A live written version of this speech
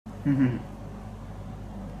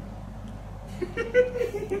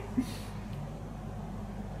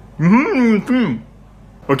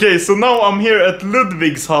Okay, so now I'm here at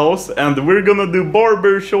Ludwig's house and we're gonna do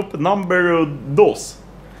barbershop number 2.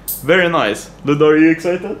 Very nice. Lud, are you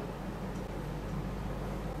excited?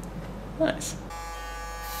 Nice.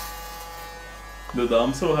 Lud,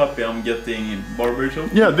 I'm so happy I'm getting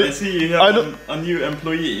barbershop. Yeah, I see you have a new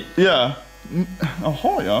employee. Yeah.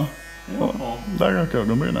 Jaha, ja. Jaha. Där rök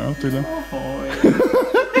ögonbrynen tydligen. Jaha, ja.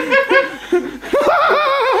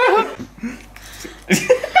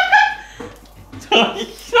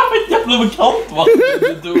 Jävlar vad kallt vatten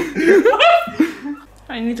du tog.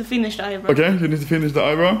 I need to finish the eyebrow. Okay, you need to finish the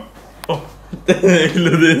eyebrow. Oh, nej.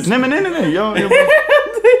 Nej. Jag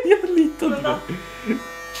Jag litar på.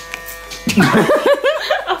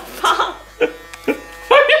 Fan!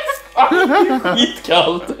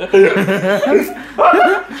 Skitkallt.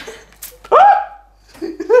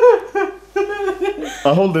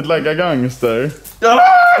 I hold it like a gangster.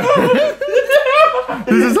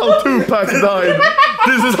 This is how Tupac died.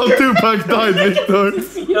 This is how Tupac died, Victor.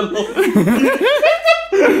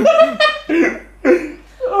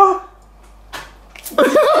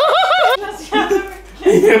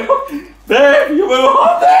 Där, jag vill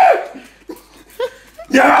ha det!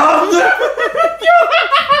 Ja!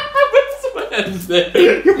 Vad hände?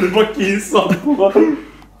 Jag blev bara kissad på.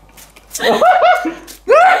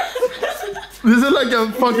 This is like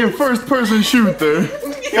a fucking first person shooter.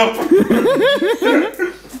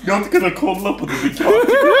 Jag har inte kunnat kolla på det.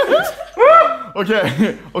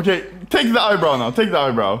 Okay, take the eyebrow now, take the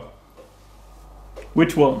eyebrow.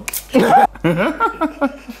 Which one?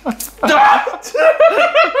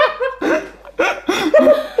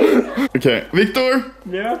 Okay, Victor.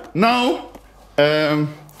 Yeah. Now,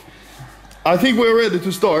 I think we're ready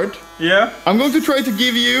to start. Yeah. I'm going to try to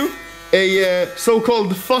give you a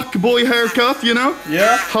so-called fuckboy haircut, you know?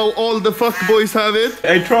 Yeah. How all the fuckboys have it.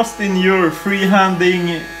 I trust in your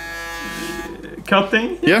freehanding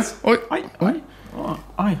cutting. Yes. Oj. Aj.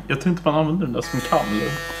 Aj, jag tror inte man använder den där som kam.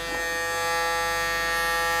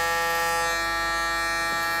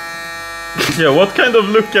 Yeah, what kind of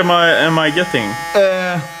look am I getting?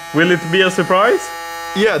 Will it be a surprise?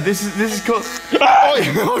 Yeah, this is called.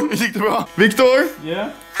 Oj, gick det bra? Victor?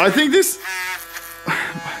 Yeah. I think this.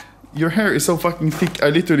 Your hair is so fucking thick. I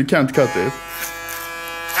literally can't cut it.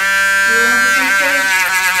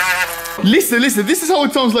 Listen. This is how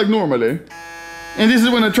it sounds like normally, and this is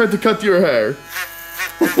when I try to cut your hair.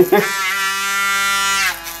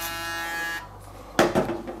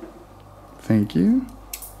 Thank you.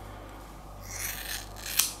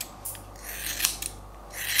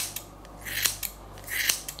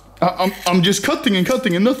 I'm just cutting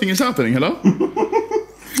and nothing is happening, hello?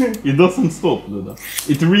 It doesn't stop, Luda.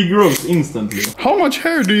 It regrows instantly. How much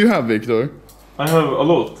hair do you have, Victor? I have a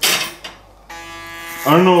lot.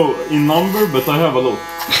 I don't know in number, but I have a lot.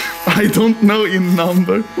 I don't know in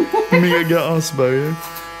number. Mega Asperger.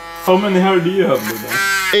 How many hair do you have, Luda?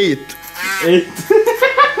 8. 8.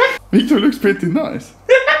 Victor looks pretty nice.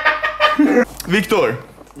 Victor.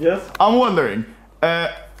 Yes? I'm wondering,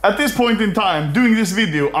 at this point in time, doing this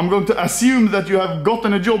video, I'm going to assume that you have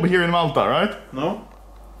gotten a job here in Malta, right? No.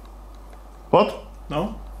 What?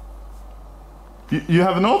 No. You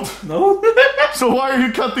have not? No. So why are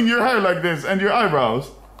you cutting your hair like this and your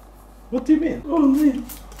eyebrows? What do you mean? Oh, me.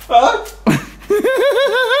 Huh?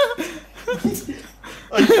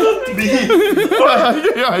 I can't be.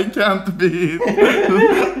 I can't be.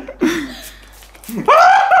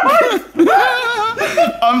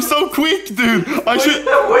 I'm so quick, dude. Why is it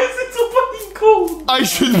so fucking cold? I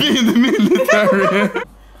should be in the military.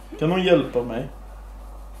 Kan någon hjälpa mig?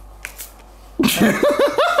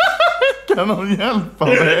 Kan någon hjälpa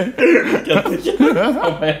mig? Kan någon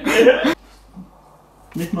hjälpa mig?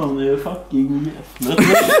 Mitt namn är fucking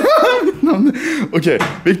Okay,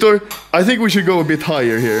 Victor, I think we should go a bit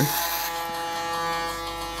higher here.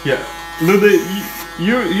 Yeah. Ludde,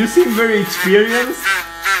 you seem very experienced.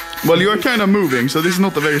 Well, you are kind of moving, so this is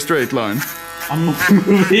not a very straight line. I'm not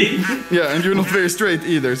moving. Yeah, and you're not very straight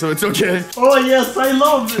either, so it's okay. Oh yes, I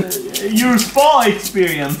love your spa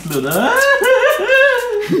experience, Ludde.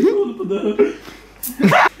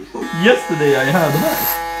 Yesterday I had hair.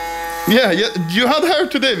 Yeah, you had hair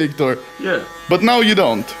today, Victor. Yeah. But now you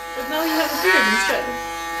don't. But now you have a beard instead.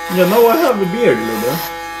 Yeah, now I have a beard, Ludde.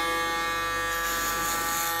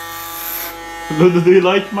 Ludde, do you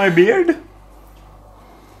like my beard?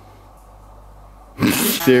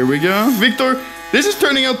 There we go. Victor, this is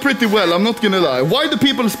turning out pretty well, I'm not gonna lie. Why do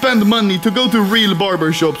people spend money to go to real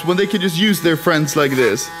barbershops when they can just use their friends like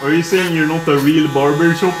this? Are you saying you're not a real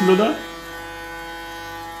barbershop, Ludde?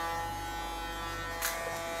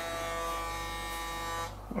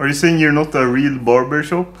 Are you saying you're not a real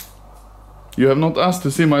barbershop? You have not asked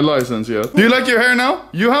to see my license yet. Do you like your hair now?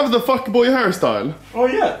 You have the fuckboy hairstyle. Oh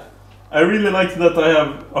yeah. I really like that I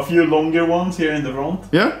have a few longer ones here in the front.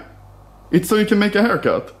 Yeah? It's so you can make a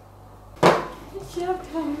haircut.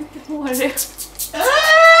 Jävlar mycket hår det är.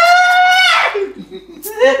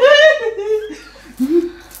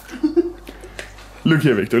 Look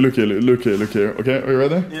here, Victor. Look here, look here, look here. Okay, are you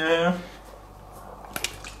ready? Yeah.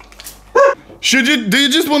 Do you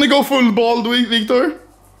just want to go full bald, Victor?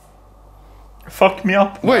 Fuck me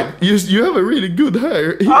up. Wait, you have a really good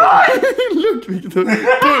hair. Look, Victor.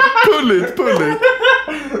 Pull it.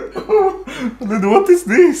 Dude, what is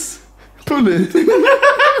this? Pull it.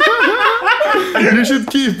 You should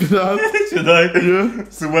keep that. Should I? Yeah.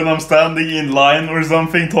 So when I'm standing in line or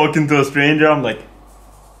something talking to a stranger, I'm like...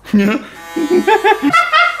 Yeah.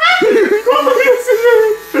 Kolla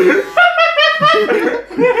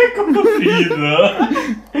Frida.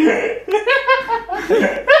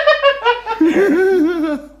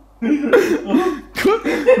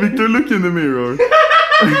 Victor, look in the mirror.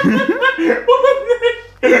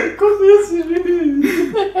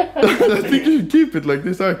 I think you should keep it like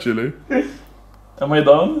this, actually. Am I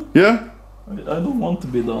done? Yeah? I don't want to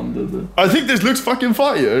be done, dude. I think this looks fucking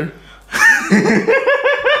fire.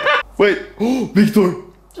 Wait, Victor,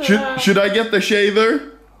 should I get the shaver?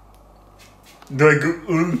 Do I go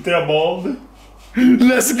ultra bald?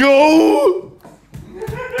 Let's go!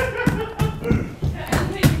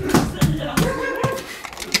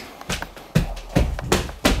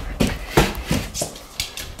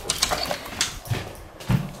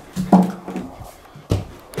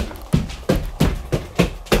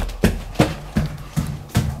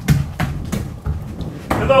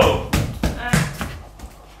 Hello!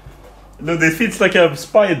 Look, it feels like I have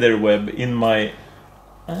spider web in my...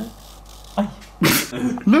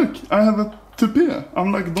 Look, I have a toupee.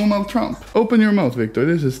 I'm like Donald Trump. Open your mouth, Victor.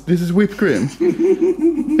 This is whipped cream.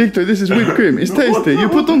 Victor, this is whipped cream. It's tasty. You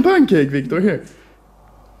put on pancake, Victor. Here.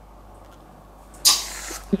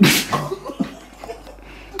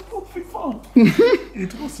 Oh, fy fan.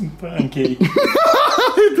 It wasn't pancake.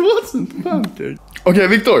 It wasn't pancake. Okay,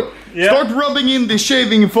 Victor. Yeah? Start rubbing in the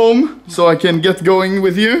shaving foam so I can get going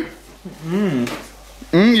with you.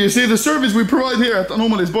 You see, the service we provide here at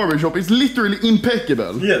Anomaly's Barbershop is literally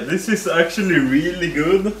impeccable. Yeah, this is actually really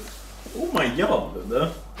good. Oh my god,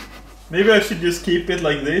 dude. Maybe I should just keep it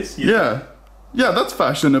like this. Yeah. Yeah, that's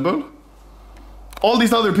fashionable. All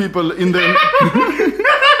these other people in their...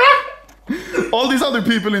 All these other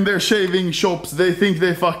people in their shaving shops, they think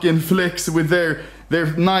they fucking flex with their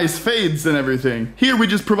nice fades and everything. Here we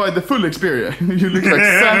just provide the full experience. You look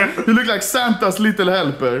like Santa's little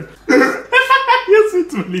helper. Jag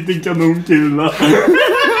sitter med en liten kanonkula.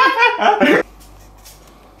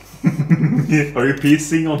 Are you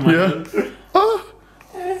pissing on my head?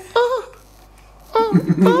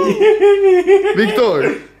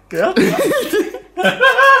 Victor! Yeah?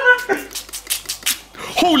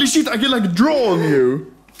 Holy shit, I can like draw on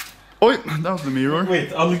you! Oj, that was the mirror.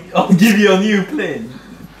 Wait, I'll give you a new plane.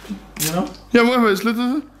 You know? Ja, men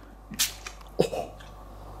sluta.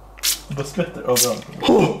 Vad skvätter överallt.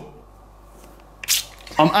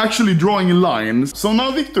 I'm actually drawing lines. So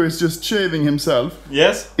now Victor is just shaving himself.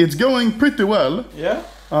 Yes? It's going pretty well. Yeah?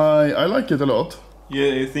 I like it a lot.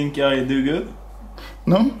 You think I do good?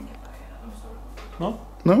 No? No?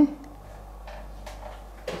 No?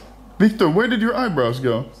 Victor, where did your eyebrows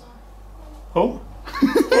go? Oh?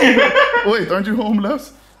 Wait, aren't you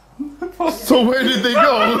homeless? So where did they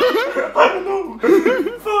go? I don't know.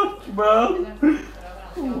 Fuck, man.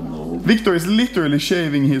 Oh, no. Victor is literally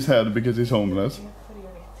shaving his head because he's homeless.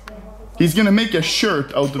 He's gonna make a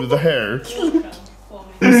shirt out of the hair.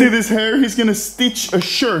 You see this hair? He's gonna stitch a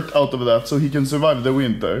shirt out of that so he can survive the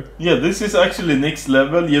winter. Yeah, this is actually next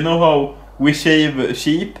level. You know how we shave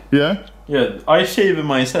sheep? Yeah? Yeah, I shave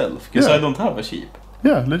myself because Yeah. I don't have a sheep.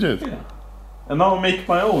 Yeah, legit. Yeah. And now I make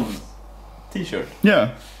my own t-shirt.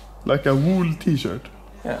 Yeah, like a wool t-shirt.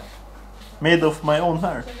 Yeah. Made of my own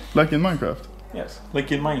hair. Like in Minecraft. Yes,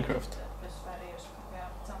 like in Minecraft.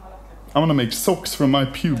 I'm gonna make socks from my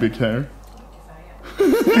pubic hair.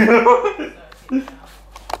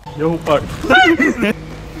 Jag hoppar.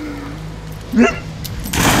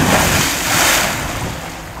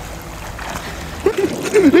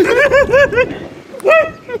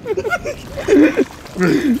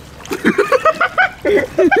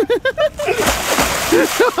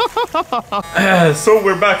 So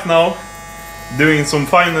we're back now, doing some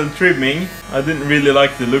final trimming. I didn't really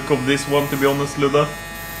like the look of this one, to be honest, Ludda.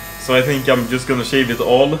 So I think I'm just gonna shave it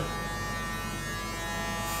all.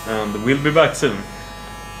 And we'll be back soon.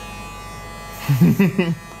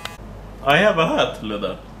 I have a hat,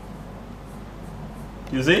 Ludda.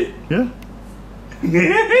 You see? Yeah.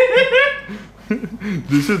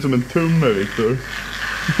 Du ser ut som en tumme, Victor.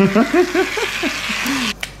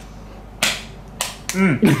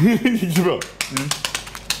 Gick det bra?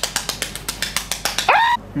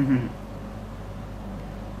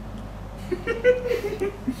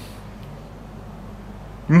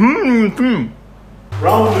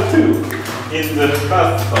 Round 2 in the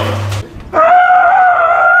bathtub.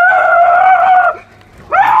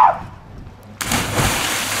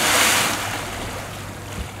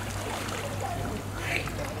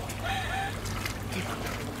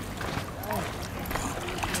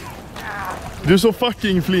 Du är så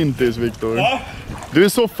fucking flintis, Victor. Ja? Du är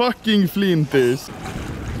så fucking flintis.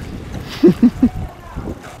 Du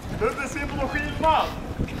inte se på någon skillnad.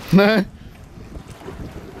 Nej.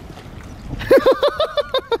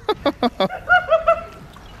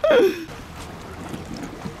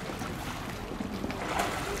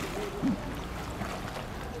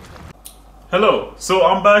 Hello, so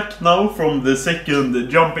I'm back now from the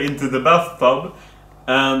second jump into the bathtub,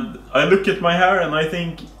 and I look at my hair and I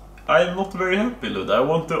think I'm not very happy, Ludda. I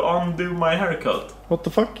want to undo my haircut. What the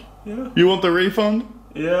fuck? Yeah. You want a refund?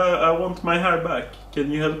 Yeah, I want my hair back.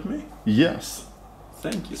 Can you help me? Yes.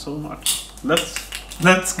 Thank you so much.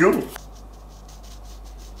 Let's go.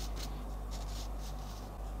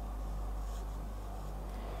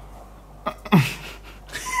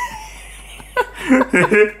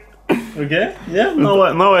 Okay. Yeah.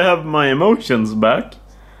 Now I have my emotions back.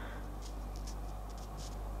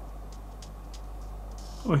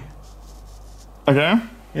 Oi. Okay.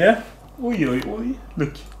 Yeah. Oi, oi, oi.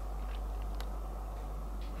 Look.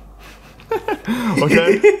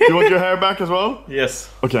 Okay. You want your hair back as well? Yes.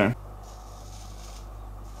 Okay.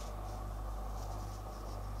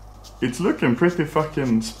 It's looking pretty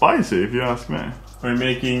fucking spicy, if you ask me. Are you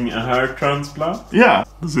making a hair transplant? Yeah.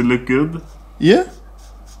 Does it look good? Yeah.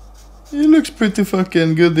 It looks pretty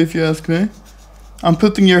fucking good, if you ask me. I'm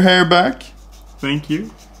putting your hair back. Thank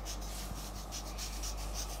you.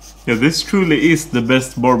 Yeah, this truly is the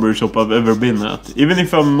best barbershop I've ever been at. Even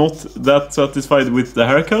if I'm not that satisfied with the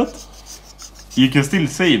haircut, you can still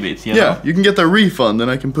save it, you know? Yeah, you can get a refund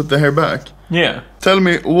and I can put the hair back. Yeah. Tell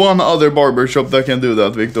me one other barbershop that can do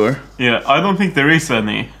that, Victor. Yeah, I don't think there is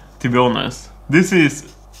any, to be honest. This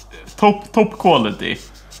is top quality.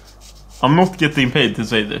 I'm not getting paid to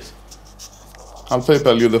say this. I'll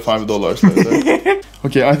PayPal you the $5 later.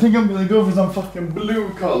 Okay, I think I'm gonna go for some fucking blue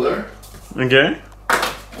color. Okay.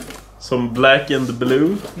 Some black and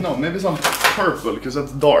blue. No, maybe some purple, because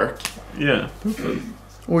that's dark. Yeah, purple.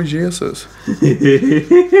 Oh, Jesus.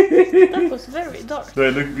 That was very dark. Do I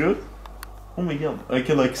look good? Oh my god. I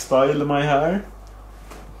can like style my hair.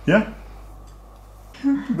 Yeah?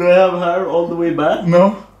 Do I have hair all the way back?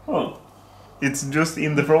 No? Oh. It's just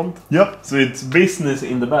in the front? Yep. So it's business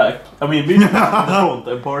in the back. I mean business in the front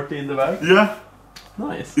and party in the back? Yeah.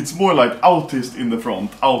 Nice. It's more like autist in the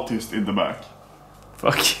front, autist in the back.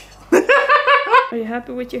 Fuck. Are you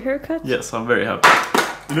happy with your haircut? Yes, I'm very happy.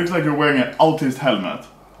 It looks like you're wearing an autist helmet.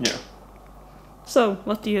 Yeah. So,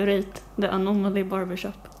 what do you rate the Anomaly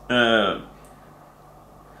Barbershop?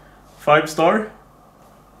 5 star?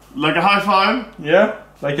 Like a high five? Yeah.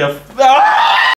 Like a...